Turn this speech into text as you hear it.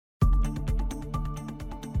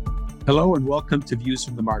Hello and welcome to Views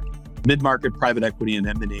from the Market, midmarket private equity and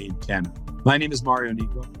M&A in Canada. My name is Mario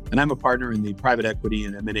Negro, and I'm a partner in the private equity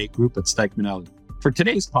and M&A group at Stikeman Elliott. For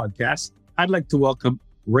today's podcast, I'd like to welcome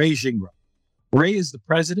Ray Gingras. Ray is the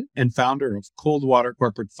president and founder of Coldwater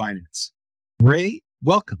Corporate Finance. Ray,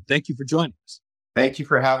 welcome. Thank you for joining us. Thank you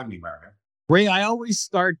for having me, Mario. Ray, I always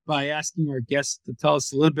start by asking our guests to tell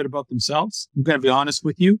us a little bit about themselves. I'm going to be honest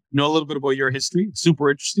with you, know a little bit about your history. It's super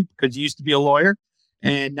interesting because you used to be a lawyer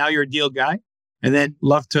and now you're a deal guy. And then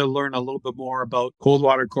love to learn a little bit more about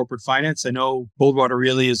Coldwater Corporate Finance. I know Coldwater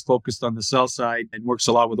really is focused on the sell side and works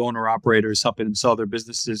a lot with owner-operators, helping them sell their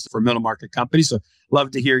businesses for middle market companies. So love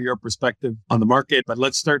to hear your perspective on the market. But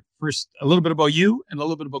let's start first a little bit about you and a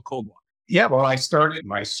little bit about Coldwater. Yeah, well, I started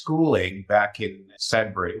my schooling back in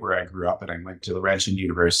Sudbury, where I grew up, and I went to Laurentian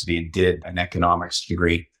University and did an economics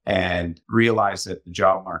degree and realized that the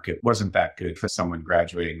job market wasn't that good for someone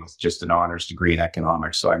graduating with just an honors degree in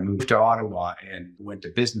economics. So I moved to Ottawa and went to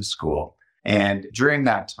business school. And during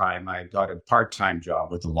that time, I got a part-time job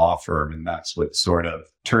with a law firm, and that's what sort of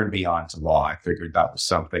turned me on to law. I figured that was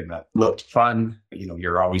something that looked fun. You know,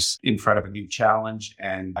 you're always in front of a new challenge,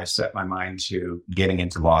 and I set my mind to getting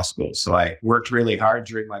into law school. So I worked really hard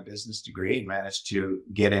during my business degree and managed to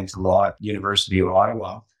get into law at the University of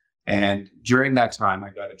Ottawa. And during that time, I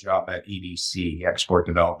got a job at EDC, Export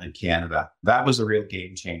Development Canada. That was a real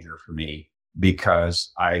game changer for me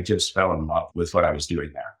because I just fell in love with what I was doing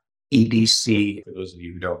there. EDC, for those of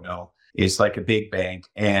you who don't know, is like a big bank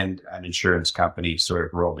and an insurance company sort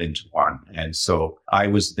of rolled into one. And so I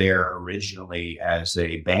was there originally as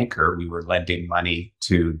a banker. We were lending money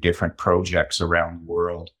to different projects around the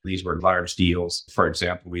world. These were large deals. For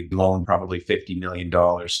example, we'd loaned probably $50 million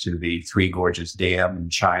to the Three Gorges Dam in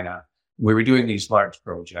China. We were doing these large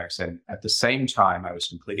projects. And at the same time, I was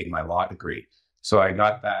completing my law degree. So I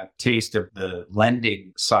got that taste of the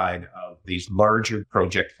lending side of these larger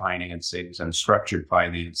project financings and structured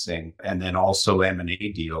financing, and then also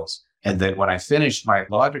M&A deals. And then when I finished my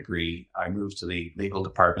law degree, I moved to the legal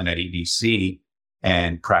department at EDC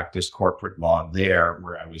and practiced corporate law there,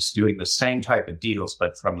 where I was doing the same type of deals,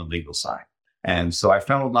 but from the legal side. And so I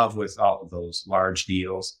fell in love with all of those large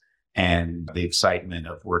deals and the excitement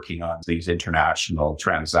of working on these international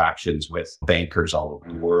transactions with bankers all over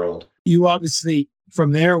the world. You obviously,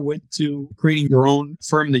 from there, went to creating your own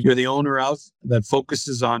firm that you're the owner of that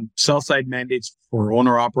focuses on sell-side mandates for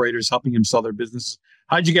owner-operators, helping them sell their businesses.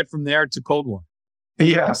 How'd you get from there to Coldwater?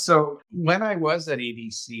 Yeah. So when I was at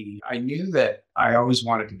EDC, I knew that I always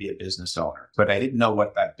wanted to be a business owner, but I didn't know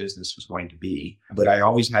what that business was going to be. But I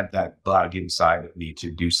always had that bug inside of me to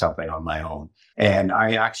do something on my own. And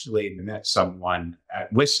I actually met someone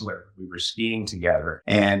at Whistler. We were skiing together,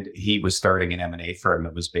 and he was starting an M&A firm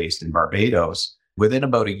that was based in Barbados. Within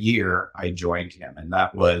about a year, I joined him, and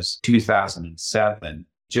that was 2007.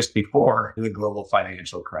 Just before the global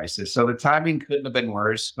financial crisis. So the timing couldn't have been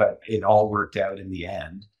worse, but it all worked out in the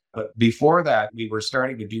end. But before that, we were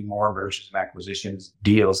starting to do more mergers and acquisitions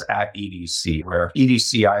deals at EDC, where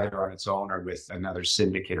EDC, either on its own or with another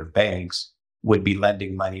syndicate of banks, would be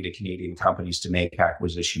lending money to Canadian companies to make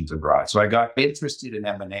acquisitions abroad. So I got interested in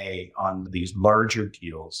M&A on these larger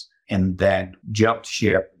deals and then jumped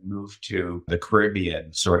ship, moved to the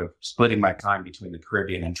Caribbean, sort of splitting my time between the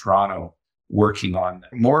Caribbean and Toronto, working on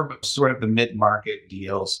more of sort of the mid-market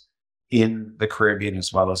deals in the Caribbean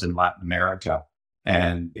as well as in Latin America.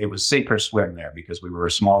 And it was sink or swim there because we were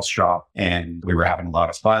a small shop and we were having a lot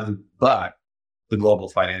of fun, but the global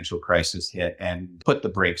financial crisis hit and put the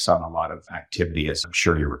brakes on a lot of activity, as I'm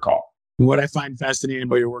sure you recall. What I find fascinating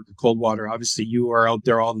about your work at Coldwater, obviously you are out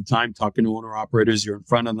there all the time talking to owner-operators. You're in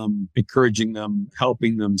front of them, encouraging them,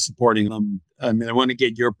 helping them, supporting them. I mean, I want to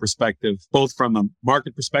get your perspective, both from a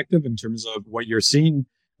market perspective in terms of what you're seeing.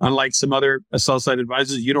 Unlike some other sell-side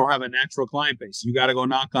advisors, you don't have a natural client base. You got to go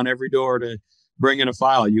knock on every door to bring in a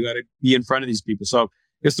file. You got to be in front of these people. So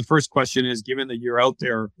I guess the first question is, given that you're out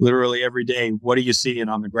there literally every day, what are you seeing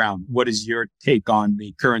on the ground? What is your take on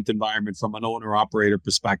the current environment from an owner-operator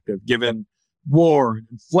perspective, given war and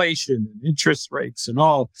inflation and interest rates and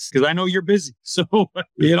all? Because I know you're busy. So,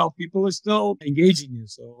 people are still engaging you.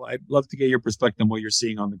 So I'd love to get your perspective on what you're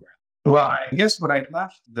seeing on the ground. Well, I guess when I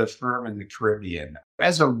left the firm in the Caribbean,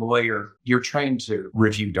 as a lawyer, you're trained to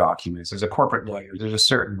review documents. As a corporate lawyer, there's a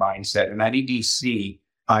certain mindset. And at EDC,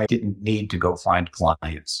 I didn't need to go find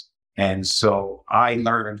clients. And so I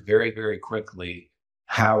learned very, very quickly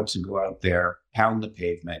how to go out there, pound the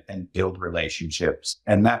pavement and build relationships.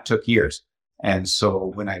 And that took years. And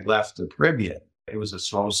so when I left the Caribbean, it was a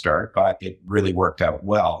slow start, but it really worked out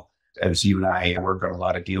well. As you and I work on a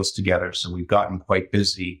lot of deals together, so we've gotten quite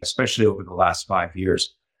busy, especially over the last 5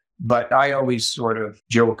 years. But I always sort of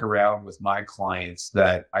joke around with my clients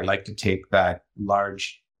that I like to take that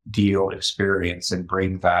large deal experience and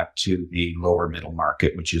bring that to the lower middle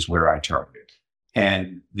market, which is where I target.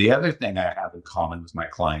 And the other thing I have in common with my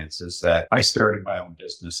clients is that I started my own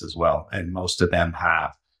business as well, and most of them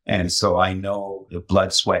have. And so I know the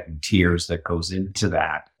blood, sweat, and tears that goes into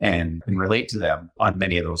that and can relate to them on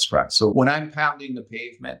many of those fronts. So when I'm pounding the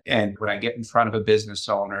pavement and when I get in front of a business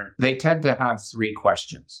owner, they tend to have three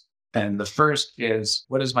questions. And the first is,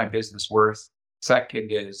 what is my business worth?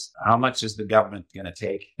 Second is, how much is the government going to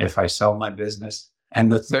take if I sell my business?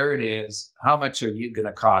 And the third is, how much are you going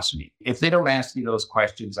to cost me? If they don't ask you those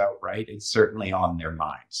questions outright, it's certainly on their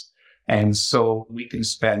minds. And so we can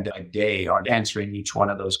spend a day on answering each one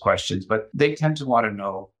of those questions, but they tend to want to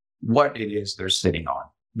know what it is they're sitting on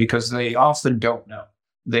because they often don't know.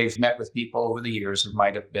 They've met with people over the years who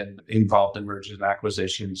might have been involved in mergers and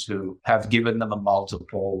acquisitions who have given them a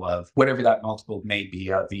multiple of whatever that multiple may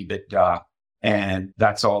be of EBITDA. And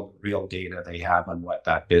that's all the real data they have on what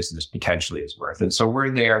that business potentially is worth. And so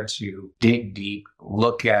we're there to dig deep,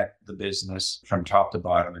 look at the business from top to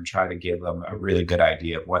bottom and try to give them a really good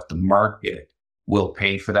idea of what the market will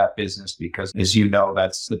pay for that business. Because as you know,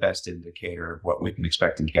 that's the best indicator of what we can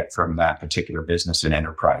expect to get from that particular business and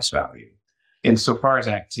enterprise value. Insofar as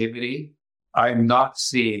activity, I'm not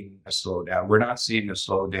seeing a slowdown. We're not seeing a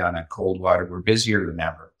slowdown at Coldwater. We're busier than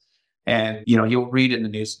ever. And, you'll read in the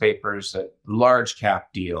newspapers that large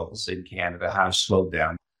cap deals in Canada have slowed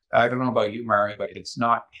down. I don't know about you, Mario, but it's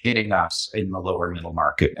not hitting us in the lower middle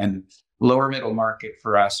market. And lower middle market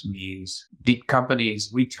for us means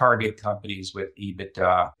we target companies with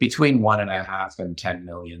EBITDA between $1.5 and $10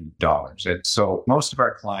 million. And so most of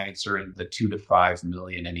our clients are in the 2 to 5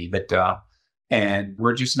 million in EBITDA. And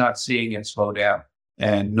we're just not seeing it slow down.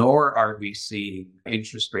 And nor are we seeing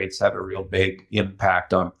interest rates have a real big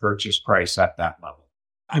impact on purchase price at that level.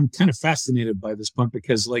 I'm kind of fascinated by this point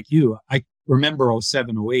because, like you, I remember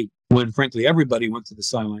 07, 08, when frankly everybody went to the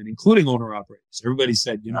sideline, including owner operators. Everybody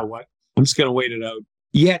said, you know what, I'm just going to wait it out.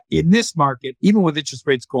 Yet in this market, even with interest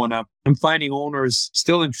rates going up, I'm finding owners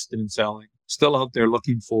still interested in selling, still out there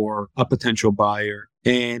looking for a potential buyer.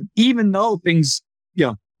 And even though things,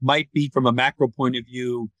 might be from a macro point of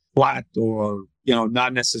view, flat or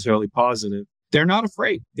not necessarily positive, they're not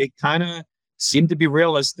afraid. They kind of seem to be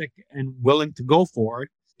realistic and willing to go for it,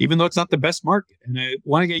 even though it's not the best market. And I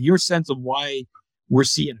want to get your sense of why we're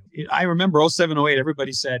seeing it. I remember 07, 08,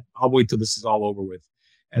 everybody said, I'll wait till this is all over with.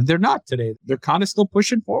 And they're not today. They're kind of still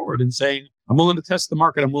pushing forward and saying, I'm willing to test the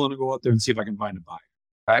market. I'm willing to go out there and see if I can find a buyer.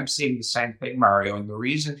 I'm seeing the same thing, Mario. And the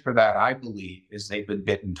reason for that, I believe, is they've been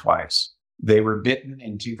bitten twice. They were bitten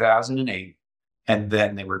in 2008. And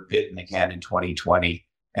then they were bitten again in 2020.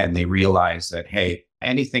 And they realized that, hey,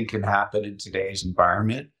 anything can happen in today's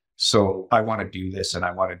environment. So I want to do this and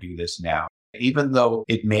I want to do this now. Even though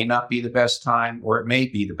it may not be the best time or it may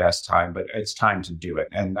be the best time, but it's time to do it.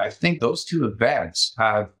 And I think those two events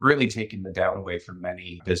have really taken the doubt away from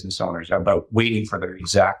many business owners about waiting for the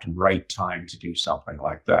exact right time to do something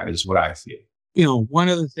like that is what I feel. One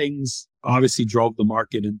of the things obviously drove the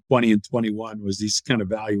market in 20 and 21 was these kind of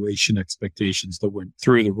valuation expectations that went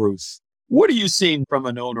through the roof. What are you seeing from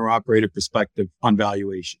an owner-operator perspective on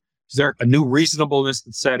valuation? Is there a new reasonableness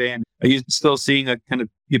that set in? Are you still seeing a kind of,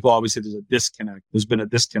 people always say there's a disconnect. There's been a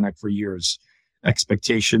disconnect for years,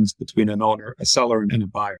 expectations between an owner, a seller, and a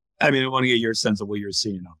buyer. I want to get your sense of what you're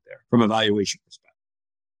seeing out there from a valuation perspective.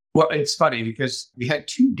 Well, it's funny because we had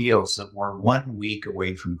two deals that were 1 week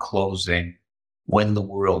away from closing when the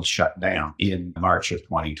world shut down in March of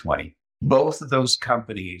 2020. Both of those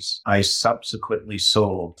companies I subsequently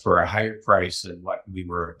sold for a higher price than what we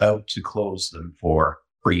were about to close them for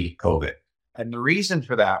pre-COVID. And the reason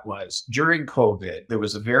for that was during COVID, there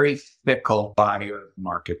was a very fickle buyer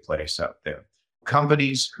marketplace out there.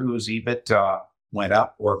 Companies whose EBITDA went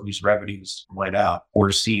up or whose revenues went up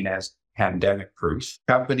were seen as pandemic proof.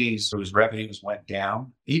 Companies whose revenues went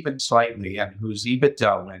down, even slightly, and whose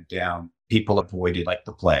EBITDA went down, people avoided like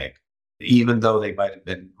the plague, even though they might have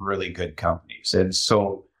been really good companies. And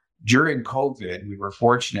so during COVID, we were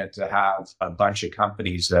fortunate to have a bunch of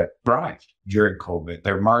companies that thrived during COVID.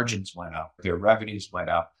 Their margins went up, their revenues went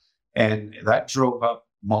up, and that drove up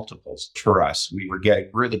multiples for us. We were getting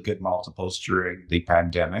really good multiples during the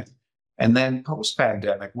pandemic. And then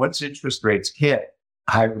post-pandemic, once interest rates hit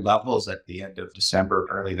higher levels at the end of December,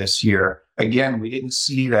 early this year, again, we didn't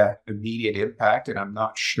see that immediate impact, and I'm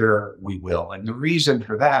not sure we will. And the reason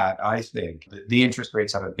for that, I think, the interest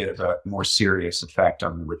rates have a bit of a more serious effect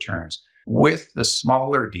on the returns. With the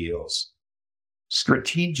smaller deals,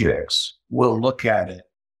 strategics will look at it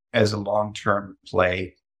as a long-term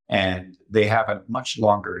play and they have a much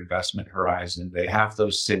longer investment horizon. They have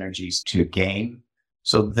those synergies to gain,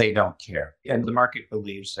 so they don't care. And the market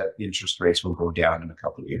believes that interest rates will go down in a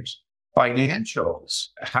couple of years. Financials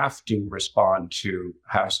have to respond to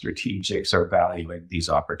how strategics are valuing these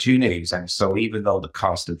opportunities. And so even though the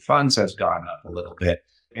cost of funds has gone up a little bit,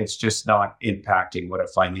 it's just not impacting what a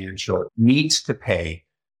financial needs to pay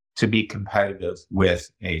to be competitive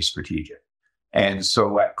with a strategic. And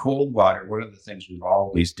so at Coldwater, one of the things we've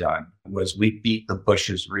always done was we beat the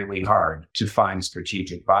bushes really hard to find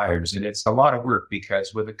strategic buyers. And it's a lot of work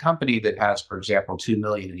because with a company that has, for example, 2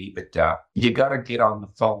 million in EBITDA, you got to get on the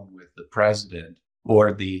phone with the president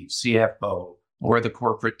or the CFO or the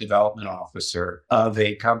corporate development officer of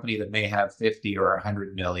a company that may have 50 or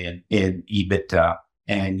 100 million in EBITDA.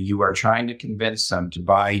 And you are trying to convince them to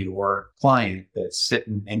buy your client that's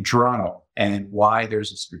sitting in Toronto and why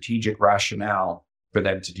there's a strategic rationale for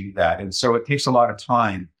them to do that. And so it takes a lot of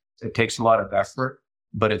time. It takes a lot of effort,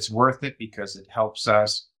 but it's worth it because it helps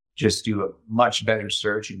us just do a much better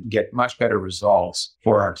search and get much better results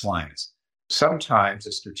for our clients. Sometimes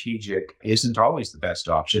a strategic isn't always the best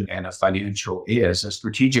option, and a financial is. A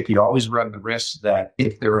strategic, you always run the risk that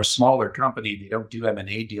if they're a smaller company, they don't do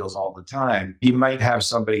M&A deals all the time. You might have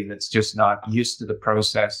somebody that's just not used to the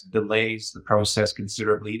process, delays the process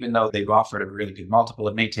considerably, even though they've offered a really good multiple.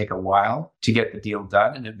 It may take a while to get the deal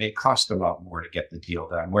done, and it may cost a lot more to get the deal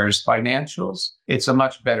done. Whereas financials, it's a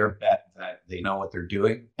much better bet that they know what they're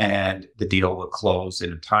doing and the deal will close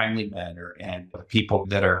in a timely manner. And the people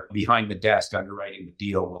that are behind the desk underwriting the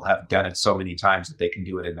deal will have done it so many times that they can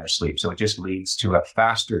do it in their sleep. So it just leads to a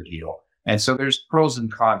faster deal. And so there's pros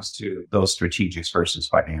and cons to those strategics versus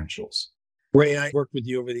financials. Ray, I worked with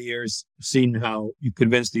you over the years, seen how you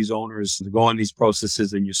convince these owners to go on these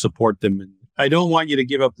processes and you support them. And I don't want you to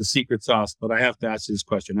give up the secret sauce, but I have to ask you this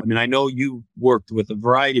question. I mean, I know you worked with a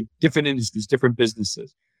variety of different industries, different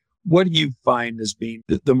businesses. What do you find as being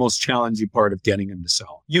the most challenging part of getting them to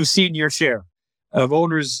sell? You've seen your share of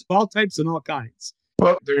owners of all types and all kinds.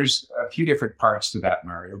 Well, there's a few different parts to that,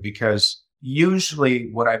 Mario, because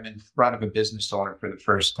usually when I'm in front of a business owner for the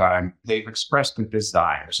first time, they've expressed a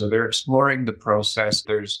desire. So they're exploring the process.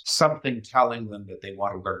 There's something telling them that they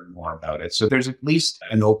want to learn more about it. So there's at least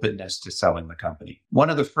an openness to selling the company.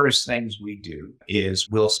 One of the first things we do is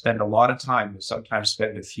we'll spend a lot of time, we'll sometimes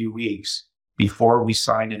spend a few weeks before we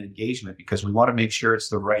sign an engagement because we want to make sure it's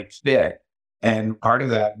the right fit. And part of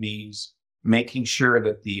that means making sure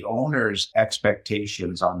that the owner's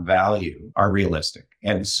expectations on value are realistic.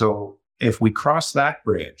 And so if we cross that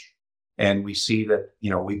bridge and we see that,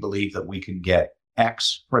 we believe that we can get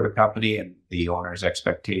X for the company and the owner's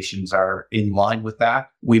expectations are in line with that,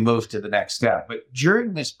 we move to the next step. But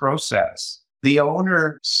during this process, the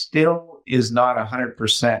owner still is not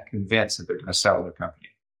 100% convinced that they're going to sell their company.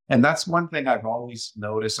 And that's one thing I've always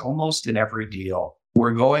noticed almost in every deal.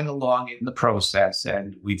 We're going along in the process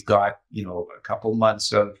and we've got, a couple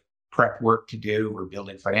months of prep work to do. We're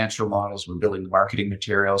building financial models. We're building marketing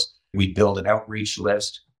materials. We build an outreach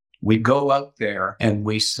list. We go out there and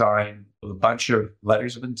we sign a bunch of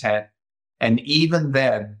letters of intent. And even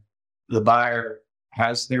then, the buyer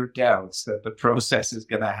has their doubts that the process is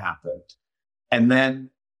going to happen. And then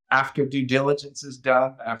after due diligence is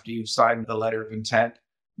done, after you've signed the letter of intent,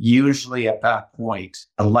 usually at that point,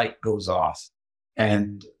 a light goes off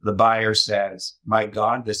and the buyer says, my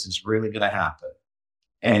God, this is really going to happen.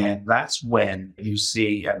 And that's when you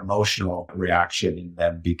see an emotional reaction in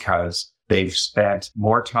them because they've spent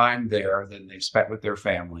more time there than they've spent with their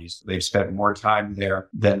families. They've spent more time there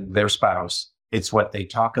than their spouse. It's what they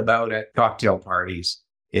talk about at cocktail parties.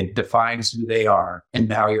 It defines who they are. And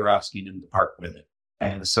now you're asking them to part with it.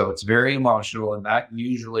 And so it's very emotional. And that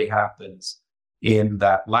usually happens in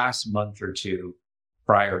that last month or two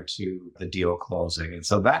prior to the deal closing. And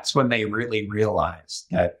so that's when they really realize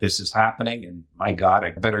that this is happening and my God, I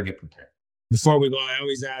better get prepared. Before we go, I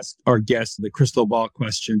always ask our guests the crystal ball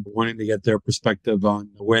question, wanting to get their perspective on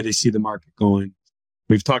where they see the market going.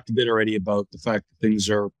 We've talked a bit already about the fact that things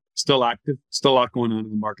are still active, still a lot going on in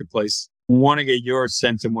the marketplace. Want to get your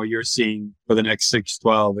sense of what you're seeing for the next 6,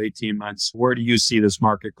 12, 18 months. Where do you see this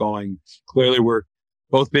market going? Clearly, we're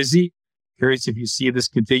both busy. Curious if you see this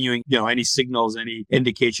continuing, any signals, any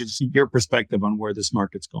indications, your perspective on where this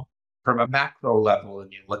market's going. From a macro level,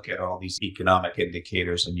 and you look at all these economic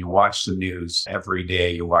indicators and you watch the news every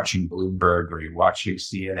day, you're watching Bloomberg or you're watching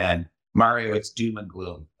CNN, Mario, it's doom and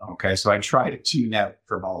gloom. Okay. So I try to tune out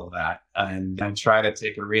from all of that and I try to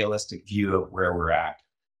take a realistic view of where we're at.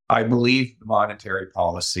 I believe monetary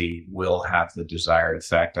policy will have the desired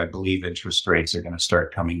effect. I believe interest rates are going to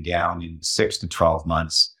start coming down in 6 to 12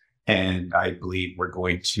 months. And I believe we're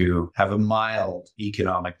going to have a mild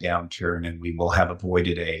economic downturn and we will have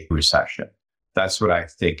avoided a recession. That's what I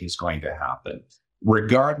think is going to happen.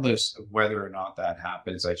 Regardless of whether or not that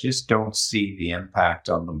happens, I just don't see the impact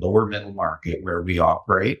on the lower middle market where we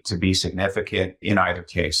operate to be significant in either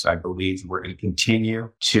case. I believe we're going to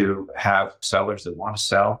continue to have sellers that want to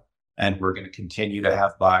sell, and we're going to continue to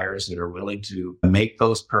have buyers that are willing to make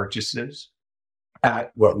those purchases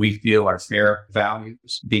at what we feel are fair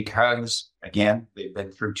values because, again, they've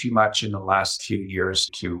been through too much in the last few years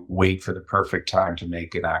to wait for the perfect time to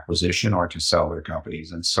make an acquisition or to sell their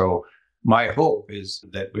companies. And so my hope is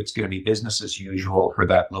that it's going to be business as usual for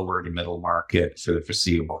that lower to middle market for the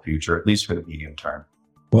foreseeable future, at least for the medium term.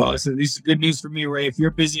 Well, so this is good news for me, Ray. If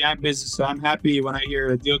you're busy, I'm busy. So I'm happy when I hear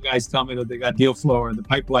the deal guys tell me that they got deal flow or the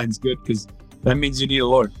pipeline's good because that means you need a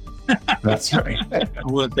lawyer. That's right. I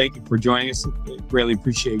want to thank you for joining us. I really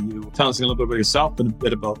appreciate you telling us a little bit about yourself and a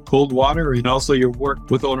bit about Coldwater and also your work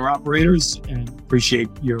with owner-operators, and appreciate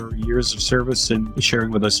your years of service and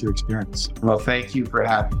sharing with us your experience. Well, thank you for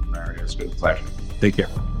having me, Mario. It's been a pleasure. Take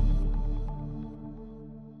care.